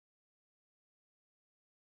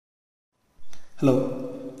Hello,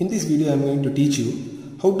 in this video I am going to teach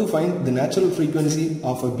you how to find the natural frequency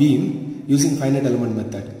of a beam using finite element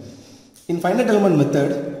method. In finite element method,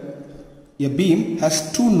 a beam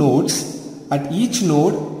has two nodes. At each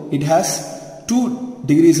node it has 2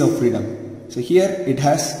 degrees of freedom. So here it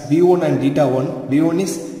has V1 and theta 1. V1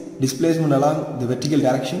 is displacement along the vertical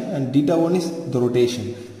direction and theta 1 is the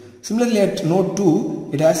rotation. Similarly at node 2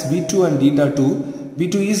 it has V2 and theta 2.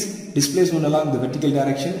 V2 is displacement along the vertical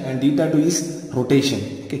direction and theta 2 is rotation.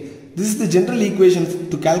 Okay, this is the general equation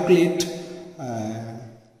to calculate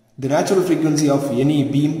the natural frequency of any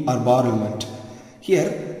beam or bar element.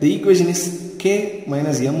 Here the equation is k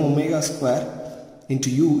minus m omega square into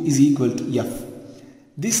u is equal to f.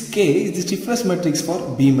 This k is the stiffness matrix for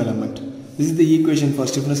beam element. This is the equation for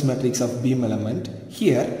stiffness matrix of beam element.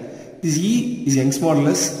 Here this E is Young's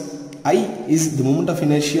modulus, I is the moment of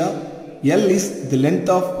inertia, L is the length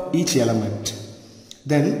of each element.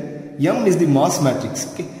 Then M is the mass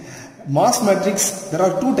matrix. Okay. Mass matrix, there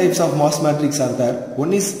are two types of mass matrix are there.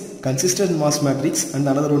 One is consistent mass matrix and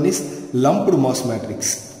another one is lumped mass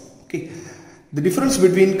matrix. Okay. The difference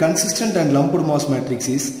between consistent and lumped mass matrix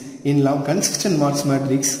is in consistent mass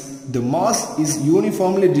matrix the mass is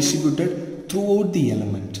uniformly distributed throughout the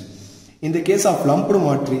element. In the case of lumped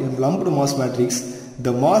mass matrix,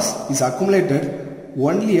 the mass is accumulated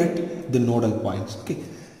only at the nodal points. Okay.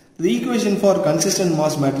 The equation for consistent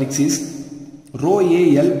mass matrix is rho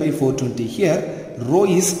A L by 420. Here rho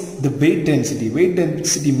is the weight density. Weight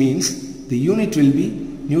density means the unit will be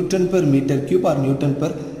Newton per meter cube or Newton per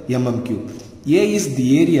mm cube. A is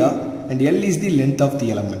the area and L is the length of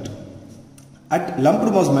the element. At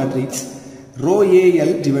lumped mass matrix, rho A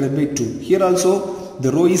L divided by 2. Here also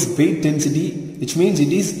the rho is weight density, which means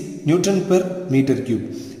it is Newton per meter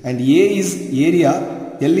cube, and A is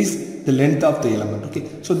area, L is the length of the element. Okay,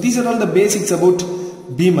 so these are all the basics about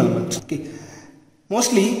beam elements. Okay,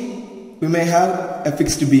 mostly we may have a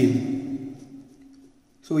fixed beam.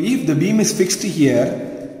 So if the beam is fixed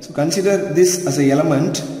here, so consider this as a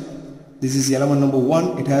element. This is element number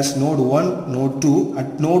 1. It has node 1, node 2.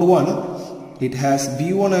 At node 1 it has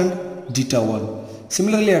V1 and theta 1.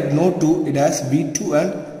 Similarly at node 2 it has V2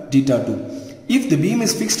 and theta 2. If the beam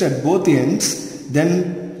is fixed at both ends,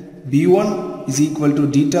 then V1 is equal to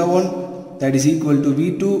theta 1, that is equal to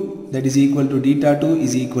V2, that is equal to theta 2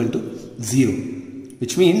 is equal to 0.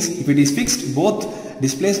 Which means if it is fixed, both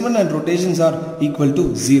displacement and rotations are equal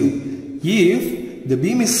to 0. If the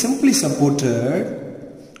beam is simply supported,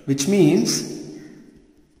 which means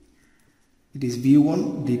it is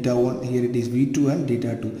V1, theta 1, here it is V2 and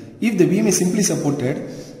theta 2. If the beam is simply supported,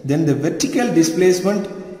 then the vertical displacement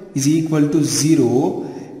is equal to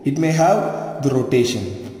 0. It may have the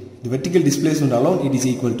rotation. The vertical displacement alone, it is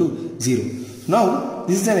equal to 0. Now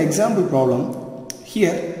this is an example problem.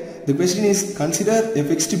 Here the question is, consider a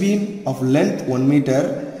fixed beam of length 1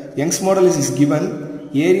 meter, Young's modulus is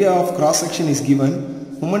given, area of cross section is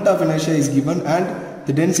given, moment of inertia is given and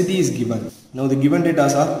the density is given. Now the given data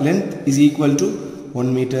are length is equal to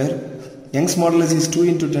 1 meter, Young's modulus is 2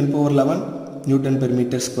 into 10 power 11 Newton per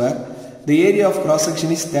meter square, the area of cross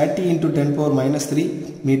section is 30 into 10 power minus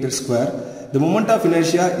 3 meter square. The moment of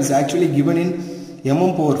inertia is actually given in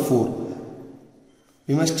mm power 4.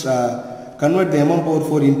 We must convert the mm power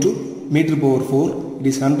 4 into meter power 4. It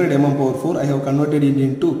is 100 mm power 4. I have converted it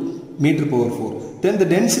into meter power 4. Then the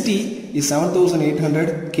density is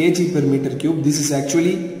 7800 kg per meter cube. This is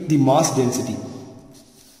actually the mass density.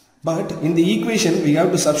 But in the equation we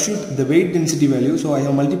have to substitute the weight density value. So I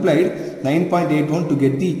have multiplied 9.81 to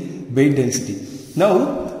get the weight density.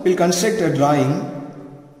 Now we will construct a drawing.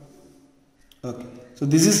 Okay, so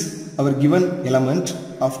this is our given element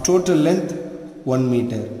of total length 1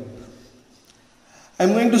 meter. I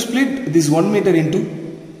am going to split this 1 meter into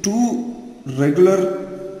 2 regular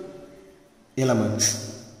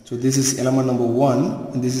elements. So this is element number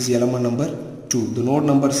 1 and this is element number 2. The node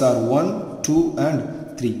numbers are 1, 2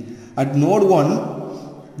 and 3. At node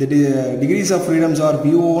 1 the degrees of freedoms are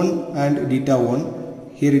V1 and theta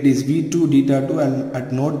 1. Here it is V2, theta 2 and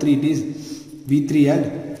at node 3 it is V3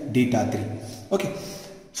 and theta 3. Okay,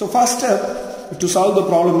 so first step to solve the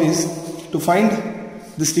problem is to find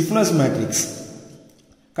the stiffness matrix.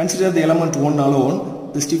 Consider the element 1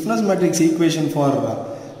 alone. The stiffness matrix equation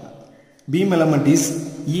for beam element is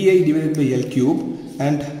EI divided by L cube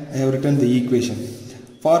and I have written the equation.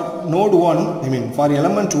 For node 1, for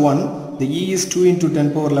element 1, the E is 2 into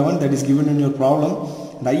 10 power 11, that is given in your problem,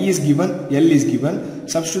 and I is given, L is given.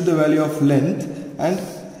 Substitute the value of length and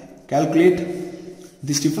calculate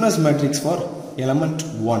the stiffness matrix for element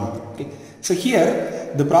 1. Okay. So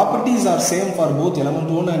here the properties are same for both element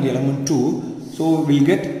 1 and element 2. So we will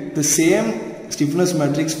get the same stiffness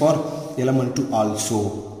matrix for element 2 also.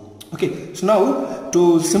 Okay, so now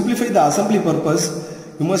to simplify the assembly purpose,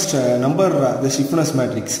 you must number the stiffness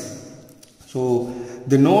matrix. So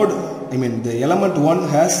the node, the element 1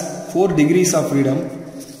 has 4 degrees of freedom.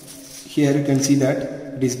 Here you can see that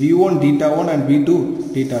it is V1 theta 1 and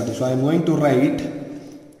V2 theta 2. So I am going to write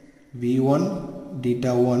V1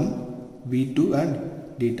 theta 1, V2 and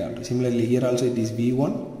theta 2. Similarly here also it is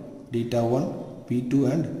V1 theta 1,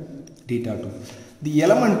 V2 and theta 2. The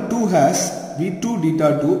element 2 has V2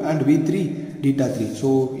 theta 2 and V3 theta 3.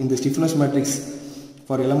 So in the stiffness matrix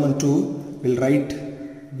for element 2 we'll write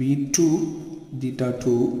V2 theta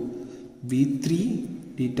 2,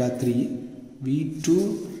 V3 theta 3,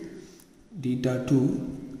 V2 theta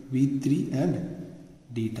 2, V3 and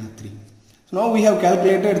theta 3. So now we have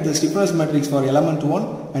calculated the stiffness matrix for element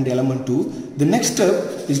 1 and element 2. The next step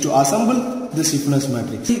is to assemble the stiffness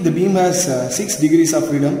matrix. The beam has 6 degrees of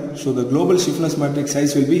freedom, so the global stiffness matrix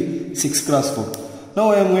size will be 6 cross 4. Now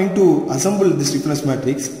I am going to assemble the stiffness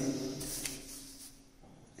matrix.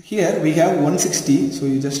 Here we have 160, so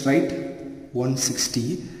you just write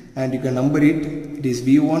 160 and you can number it. It is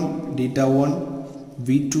V1 theta 1,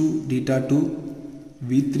 V2 theta 2,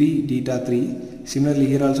 V3 theta 3. Similarly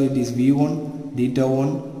here also it is V1 theta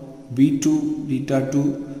 1, V2 theta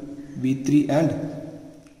 2, V3 and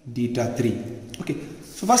theta 3. Okay,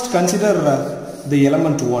 so first consider the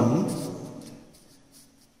element 1.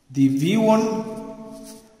 The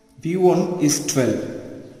V1 is 12.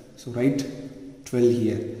 So write 12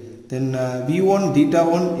 here. Then V1 theta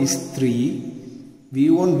 1 is 3.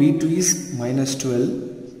 V1 V2 is minus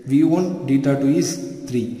 12. V1 theta 2 is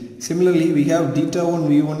 3. Similarly we have theta 1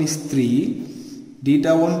 V1 is 3.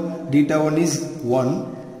 Theta 1 is 1.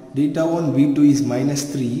 Theta 1 V2 is minus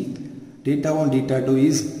 3. Theta 1 theta 2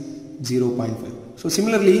 is 0.5. So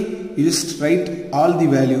similarly you just write all the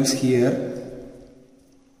values here.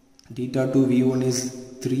 Theta 2 V1 is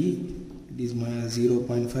 3. It is minus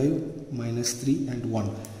 0.5, minus 3 and 1.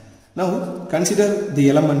 Now consider the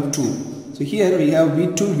element 2. So here we have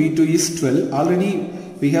V2 is 12. Already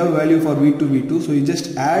we have a value for V2, so you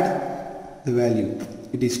just add the value.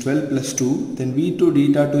 It is 12 plus 2. Then V2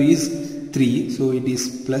 theta 2 is 3. So it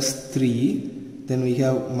is plus 3. Then we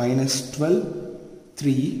have minus 12,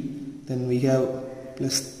 3. Then we have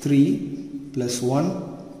plus 3, plus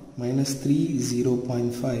 1, minus 3,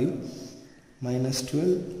 0.5. Minus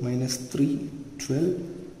 12, minus 3, 12,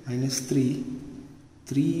 minus 3,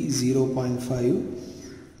 3, 0.5,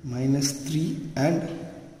 minus 3 and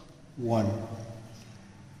 1.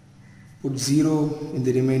 Put 0 in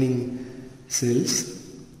the remaining cells.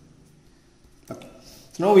 Okay.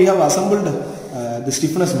 So now we have assembled the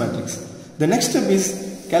stiffness matrix. The next step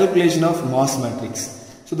is calculation of mass matrix.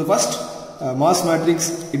 So the first mass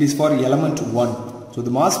matrix, it is for element 1. So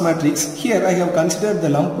the mass matrix, here I have considered the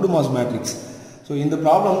lumped mass matrix. So in the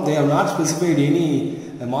problem they have not specified any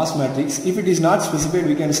mass matrix. If it is not specified,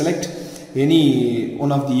 we can select any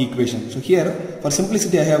one of the equations. So here for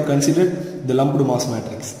simplicity I have considered the lumped mass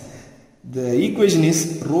matrix. The equation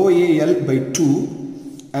is rho AL by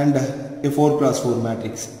 2 and a 4 cross 4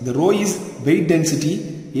 matrix. The rho is weight density,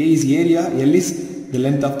 A is area, L is the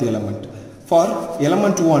length of the element. For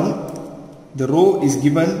element 1, the rho is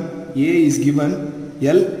given, A is given,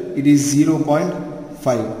 L it is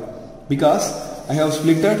 0.5 because I have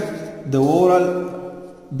splitted the overall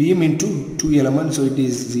beam into 2 elements, so it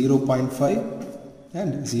is 0.5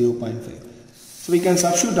 and 0.5. So we can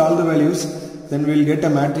substitute all the values, then we will get a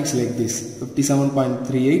matrix like this: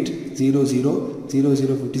 57.38, 0, 0, 0,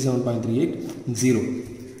 0, 57.38, 0.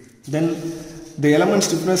 Then the element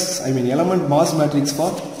stiffness, element mass matrix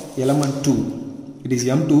for element 2, it is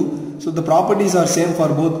M2. So the properties are same for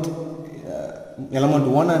both element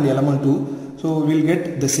 1 and element 2. So we will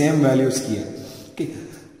get the same values here. Okay.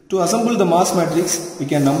 To assemble the mass matrix, we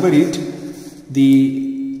can number it.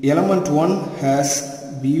 The element 1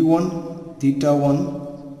 has V1 theta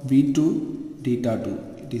 1, V2 theta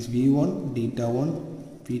 2. It is V1 theta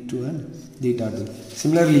 1, V2 and theta 2.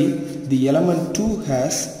 Similarly, the element 2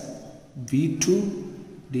 has V2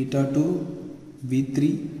 theta 2,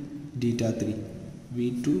 V3 theta 3.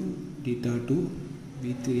 V2 theta 2,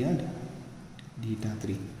 V3 and theta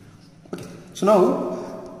 3. Okay. So now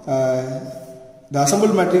the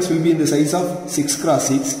assembled matrix will be in the size of 6 cross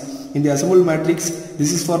 6. In the assembled matrix,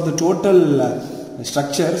 this is for the total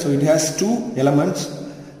structure. So it has 2 elements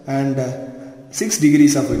and 6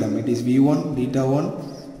 degrees of freedom. It is V1 theta 1,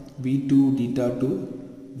 V2 theta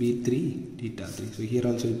 2, V3 theta 3. So here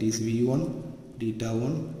also it is V1 theta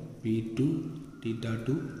 1, V2 theta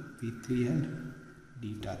 2, V3 and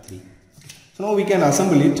theta 3. So now we can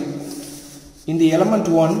assemble it. In the element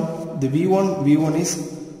 1, the V1 is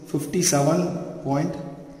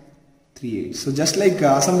 57.38. So just like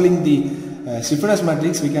assembling the stiffness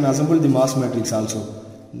matrix, we can assemble the mass matrix also.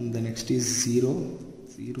 The next is 0,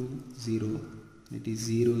 0, 0. It is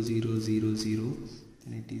 0, 0, 0, 0.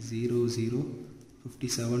 Then it is 0, 0,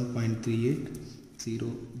 57.38,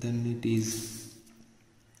 0. Then it is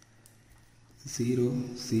 0,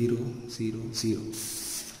 0, 0, 0.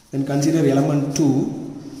 Then consider element 2.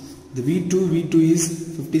 The V2 is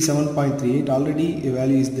 57.38. Already a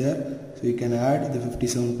value is there, so you can add the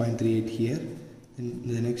 57.38 here. Then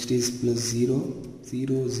the next is plus 0,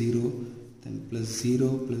 0, 0. Then plus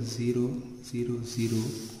 0, plus 0, 0, 0.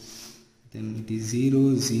 Then it is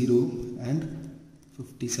 0, 0 and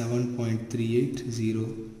 57.38, 0,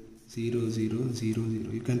 0, 0, 0, 0.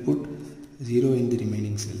 You can put 0 in the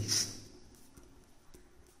remaining cells.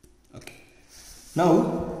 Okay.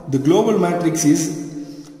 Now the global matrix is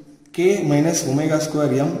K minus omega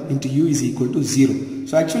square m into U is equal to 0.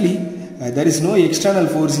 So actually there is no external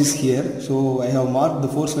forces here, so I have marked the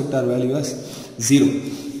force vector value as 0.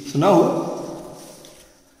 So now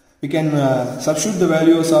we can substitute the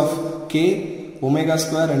values of K, omega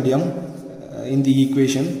square and m in the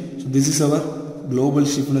equation. So this is our global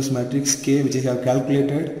stiffness matrix K, which I have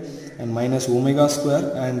calculated, and minus omega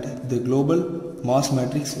square, and the global mass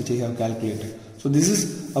matrix which I have calculated. So this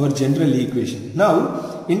is our general equation.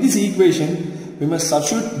 Now in this equation we must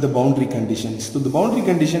substitute the boundary conditions. So the boundary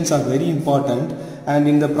conditions are very important, and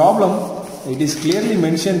in the problem it is clearly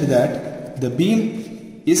mentioned that the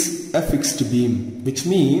beam is a fixed beam, which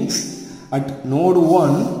means at node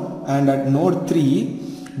 1 and at node 3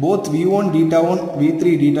 both V1 theta 1,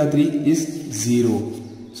 V3 theta 3 is 0.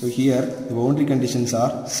 So here the boundary conditions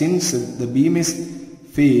are, since the beam is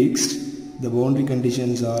fixed, the boundary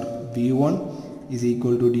conditions are V1 is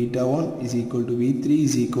equal to theta 1 is equal to V3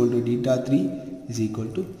 is equal to theta 3 is equal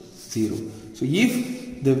to 0. So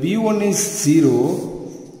if the V1 is 0,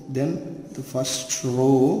 then the first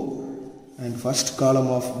row and first column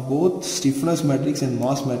of both stiffness matrix and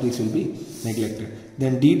mass matrix will be neglected.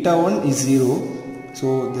 Then theta 1 is 0,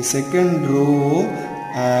 so the second row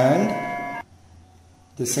and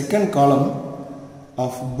the second column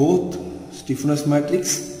of both stiffness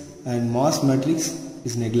matrix and mass matrix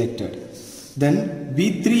is neglected. Then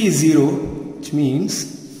V3 is 0, which means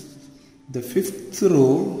the fifth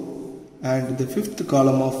row and the fifth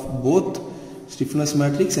column of both stiffness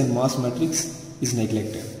matrix and mass matrix is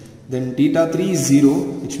neglected. Then theta 3 is 0,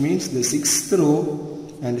 which means the sixth row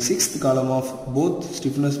and sixth column of both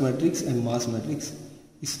stiffness matrix and mass matrix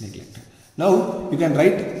is neglected. Now you can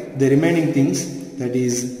write the remaining things, that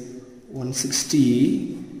is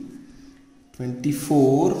 160,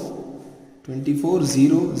 24, 24,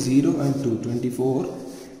 0, 0 and 2, 24,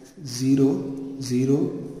 0,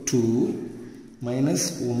 0, 2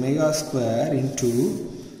 minus omega square into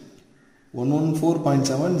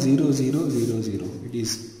 114.7, 0, 0, 0, 0. It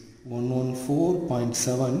is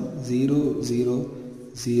 114.7, 0, 0,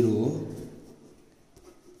 0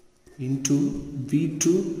 into V2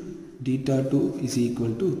 theta 2 is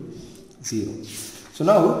equal to 0. So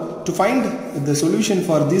now to find the solution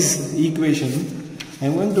for this equation, I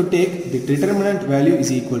am going to take the determinant value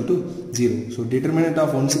is equal to 0. So determinant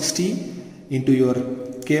of 160 into your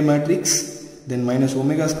K matrix, then minus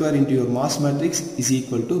omega square into your mass matrix is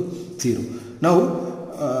equal to 0.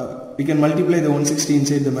 Now we can multiply the 160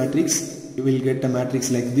 inside the matrix, you will get a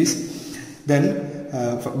matrix like this. Then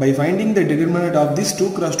by finding the determinant of this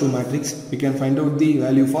 2 cross 2 matrix, we can find out the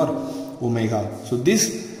value for omega. So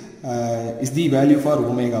this is the value for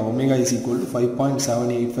omega. Omega is equal to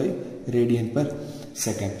 5.785 radian per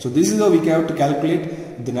second. So this is how we have to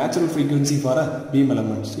calculate the natural frequency for a beam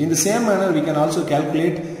element. In the same manner, we can also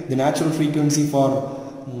calculate the natural frequency for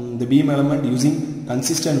the beam element using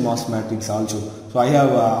consistent mass matrix also. So I have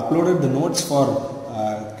uploaded the notes for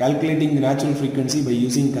calculating the natural frequency by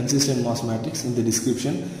using consistent mass matrix in the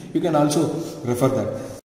description. You can also refer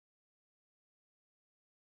that.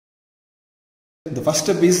 The first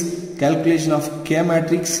step is calculation of K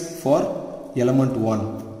matrix for element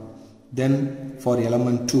 1, then for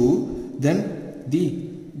element 2, then the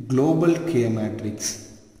global K matrix.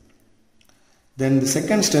 Then the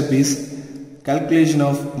second step is calculation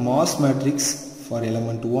of mass matrix for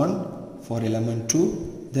element 1, for element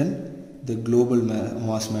 2, then the global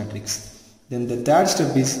mass matrix. Then the third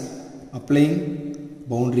step is applying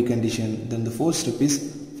boundary condition. Then the fourth step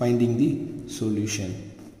is finding the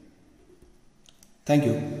solution. Thank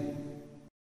you.